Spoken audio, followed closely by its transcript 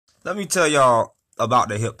Let me tell y'all about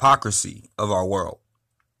the hypocrisy of our world.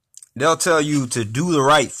 They'll tell you to do the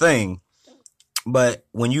right thing, but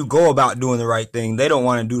when you go about doing the right thing, they don't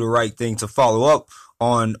want to do the right thing to follow up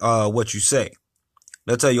on what you say.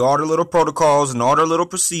 They'll tell you all the little protocols and all the little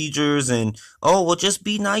procedures and, oh, well, just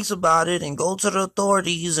be nice about it and go to the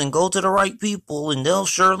authorities and go to the right people and they'll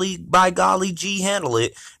surely, by golly gee, handle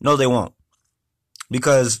it. No, they won't.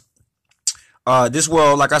 Because this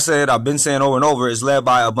world, like I said, I've been saying over and over, is led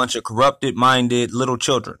by a bunch of corrupted minded little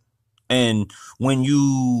children. And when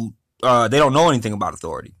they don't know anything about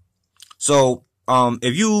authority. So,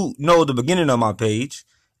 if you know the beginning of my page,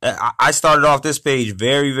 I started off this page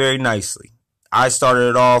very, very nicely. I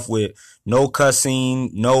started it off with no cussing,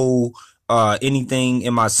 no anything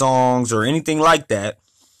in my songs or anything like that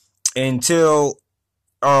until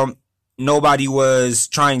nobody was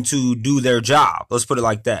trying to do their job. Let's put it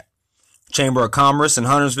like that. Chamber of Commerce in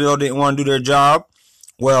Huntersville didn't want to do their job.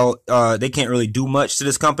 Well, they can't really do much to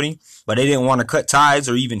this company, but they didn't want to cut ties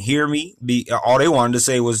or even hear me. All they wanted to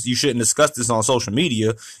say was, you shouldn't discuss this on social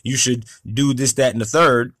media. You should do this, that, and the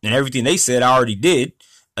third. And everything they said, I already did.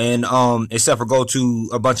 And except for go to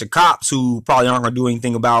a bunch of cops who probably aren't going to do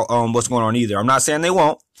anything about what's going on either. I'm not saying they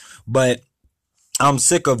won't, but I'm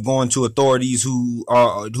sick of going to authorities who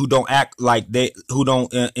don't act like who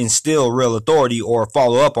don't instill real authority or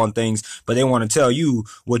follow up on things, but they want to tell you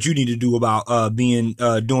what you need to do about doing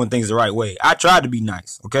things the right way. I tried to be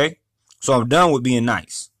nice, okay? So I'm done with being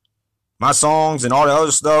nice. My songs and all the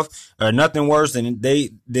other stuff are nothing worse than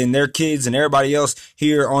their kids and everybody else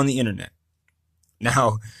here on the internet.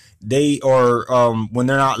 Now, they are, when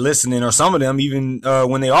they're not listening, or some of them, even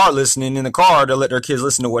when they are listening in the car, they'll let their kids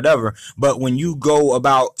listen to whatever. But when you go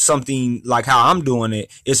about something like how I'm doing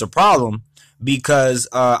it, it's a problem because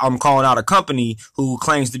I'm calling out a company who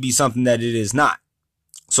claims to be something that it is not.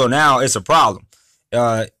 So now it's a problem.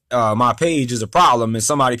 My page is a problem,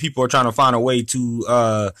 and people are trying to find a way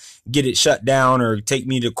to get it shut down or take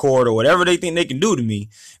me to court or whatever they think they can do to me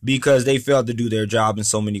because they failed to do their job in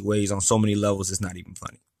so many ways, on so many levels. It's not even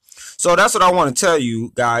funny. So that's what I want to tell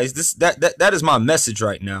you guys. That is my message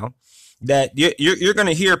right now. That you're going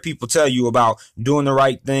to hear people tell you about doing the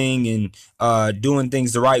right thing and doing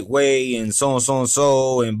things the right way and so and so and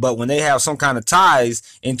so. But when they have some kind of ties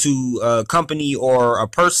into a company or a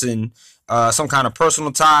person, some kind of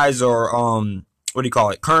personal ties or what do you call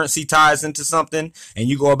it, currency ties into something, and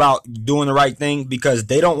you go about doing the right thing because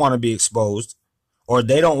they don't want to be exposed, or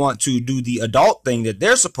they don't want to do the adult thing that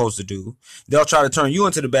they're supposed to do, they'll try to turn you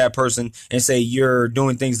into the bad person and say you're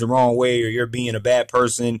doing things the wrong way or you're being a bad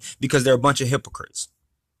person because they're a bunch of hypocrites.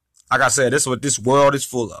 Like I said, this is what this world is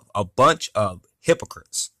full of, a bunch of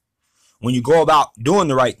hypocrites. When you go about doing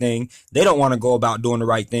the right thing, they don't want to go about doing the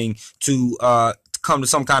right thing to come to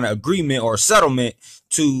some kind of agreement or settlement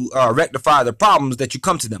to rectify the problems that you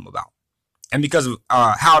come to them about. And because of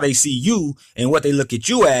how they see you and what they look at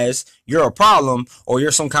you as, you're a problem, or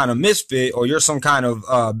you're some kind of misfit, or you're some kind of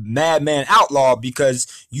madman outlaw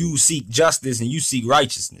because you seek justice and you seek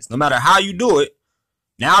righteousness. No matter how you do it,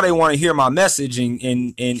 now they want to hear my message, and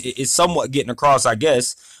it's somewhat getting across, I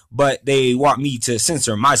guess, but they want me to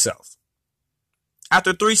censor myself.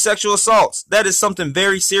 After 3 sexual assaults, that is something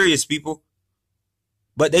very serious, people.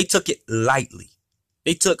 But they took it lightly.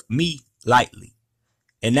 They took me lightly.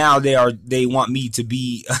 And now they want me to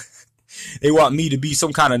be they want me to be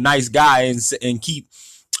some kind of nice guy and keep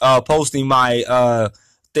posting my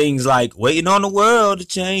things like waiting on the world to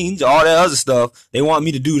change, all that other stuff. They want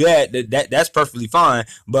me to do that's perfectly fine.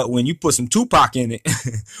 But when you put some Tupac in it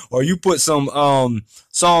or you put some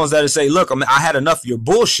songs that say, look, I had enough of your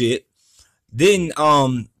bullshit, then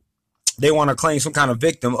they want to claim some kind of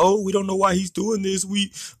victim. Oh, we don't know why he's doing this.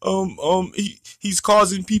 He's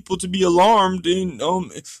causing people to be alarmed, and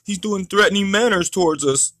he's doing threatening manners towards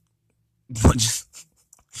us. Bunch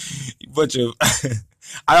of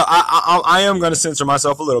I am going to censor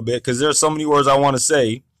myself a little bit because there's so many words I want to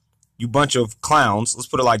say. You bunch of clowns. Let's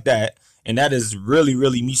put it like that. And that is really,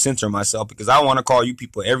 really me censoring myself because I want to call you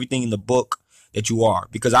people everything in the book that you are,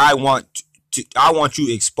 because I want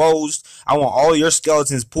you exposed. I want all your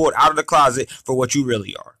skeletons pulled out of the closet for what you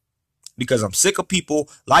really are. Because I'm sick of people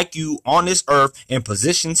like you on this earth in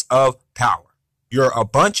positions of power. You're a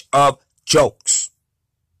bunch of jokes.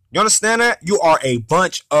 You understand that? You are a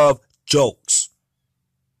bunch of jokes.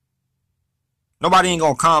 Nobody ain't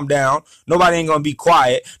gonna calm down. Nobody ain't gonna be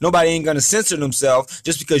quiet. Nobody ain't gonna censor themselves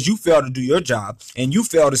just because you fail to do your job and you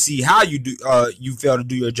fail to see how you do. You fail to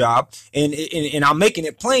do your job, and I'm making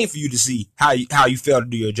it plain for you to see how you fail to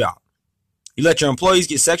do your job. You let your employees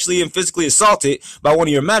get sexually and physically assaulted by one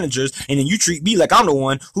of your managers, and then you treat me like I'm the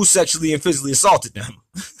one who sexually and physically assaulted them.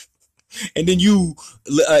 And then you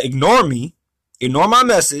ignore me, ignore my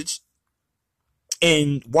message,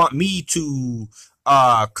 and want me to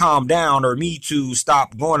calm down or me to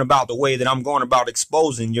stop going about the way that I'm going about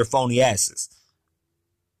exposing your phony asses.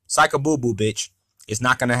 Psych a boo-boo, bitch. It's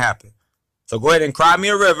not going to happen. So go ahead and cry me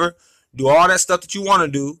a river. Do all that stuff that you want to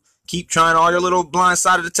do. Keep trying all your little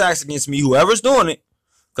blindsided attacks against me, whoever's doing it.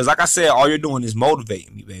 Because like I said, all you're doing is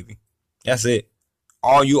motivating me, baby. That's it.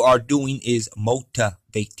 All you are doing is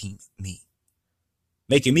motivating me.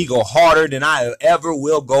 Making me go harder than I ever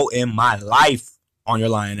will go in my life on your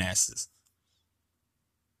lying asses.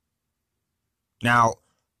 Now,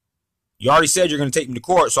 you already said you're going to take me to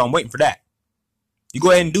court, so I'm waiting for that. You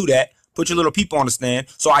go ahead and do that. Put your little people on the stand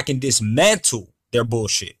so I can dismantle their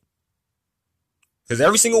bullshit. Because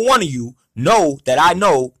every single one of you know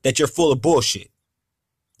that you're full of bullshit.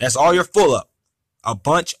 That's all you're full of. A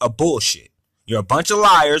bunch of bullshit. You're a bunch of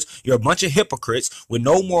liars. You're a bunch of hypocrites with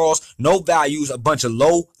no morals, no values, a bunch of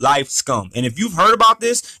low-life scum. And if you've heard about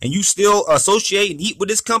this and you still associate and eat with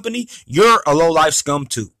this company, you're a low-life scum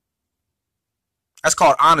too. That's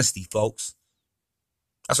called honesty, folks.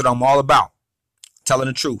 That's what I'm all about. Telling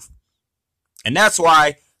the truth. And that's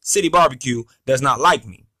why City Barbecue does not like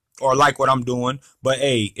me or like what I'm doing. But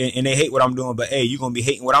hey, and they hate what I'm doing. But hey, you're going to be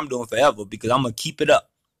hating what I'm doing forever because I'm going to keep it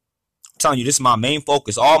up. I'm telling you, this is my main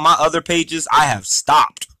focus. All my other pages, I have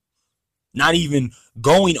stopped. Not even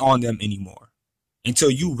going on them anymore.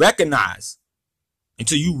 Until you recognize,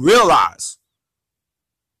 until you realize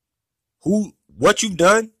what you've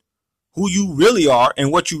done, who you really are,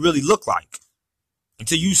 and what you really look like.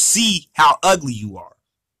 Until you see how ugly you are.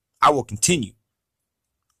 I will continue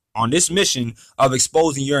on this mission of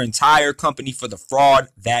exposing your entire company for the fraud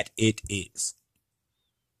that it is.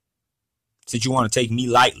 Since you want to take me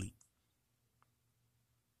lightly.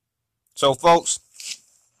 So, folks,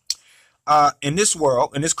 in this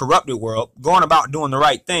world, in this corrupted world, going about doing the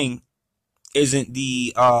right thing isn't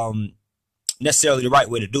the necessarily the right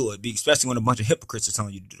way to do it, especially when a bunch of hypocrites are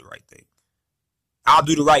telling you to do the right thing. I'll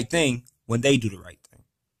do the right thing when they do the right thing.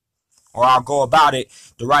 Or I'll go about it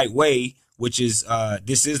the right way, which is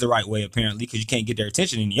this is the right way apparently, because you can't get their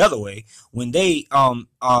attention any other way. When they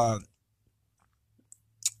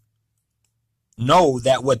know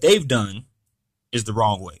that what they've done is the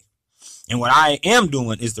wrong way, and what I am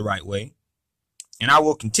doing is the right way, and I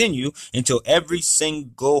will continue until every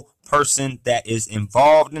single person that is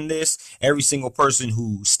involved in this, every single person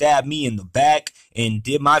who stabbed me in the back and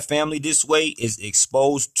did my family this way is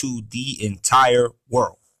exposed to the entire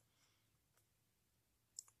world.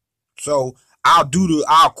 So I'll do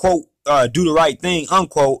the right thing,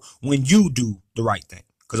 unquote, when you do the right thing.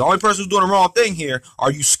 Because the only person who's doing the wrong thing here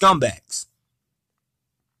are you scumbags.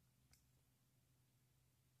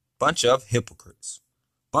 Bunch of hypocrites.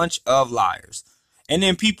 Bunch of liars. And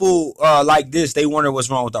then people like this, they wonder what's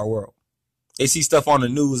wrong with our world. They see stuff on the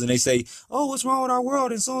news and they say, oh, what's wrong with our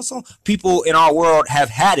world? And so and so. People in our world have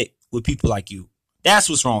had it with people like you. That's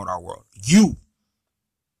what's wrong with our world. You.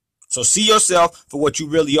 So see yourself for what you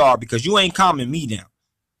really are, because you ain't calming me down.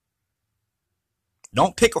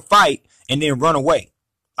 Don't pick a fight and then run away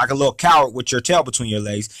like a little coward with your tail between your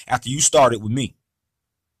legs after you started with me.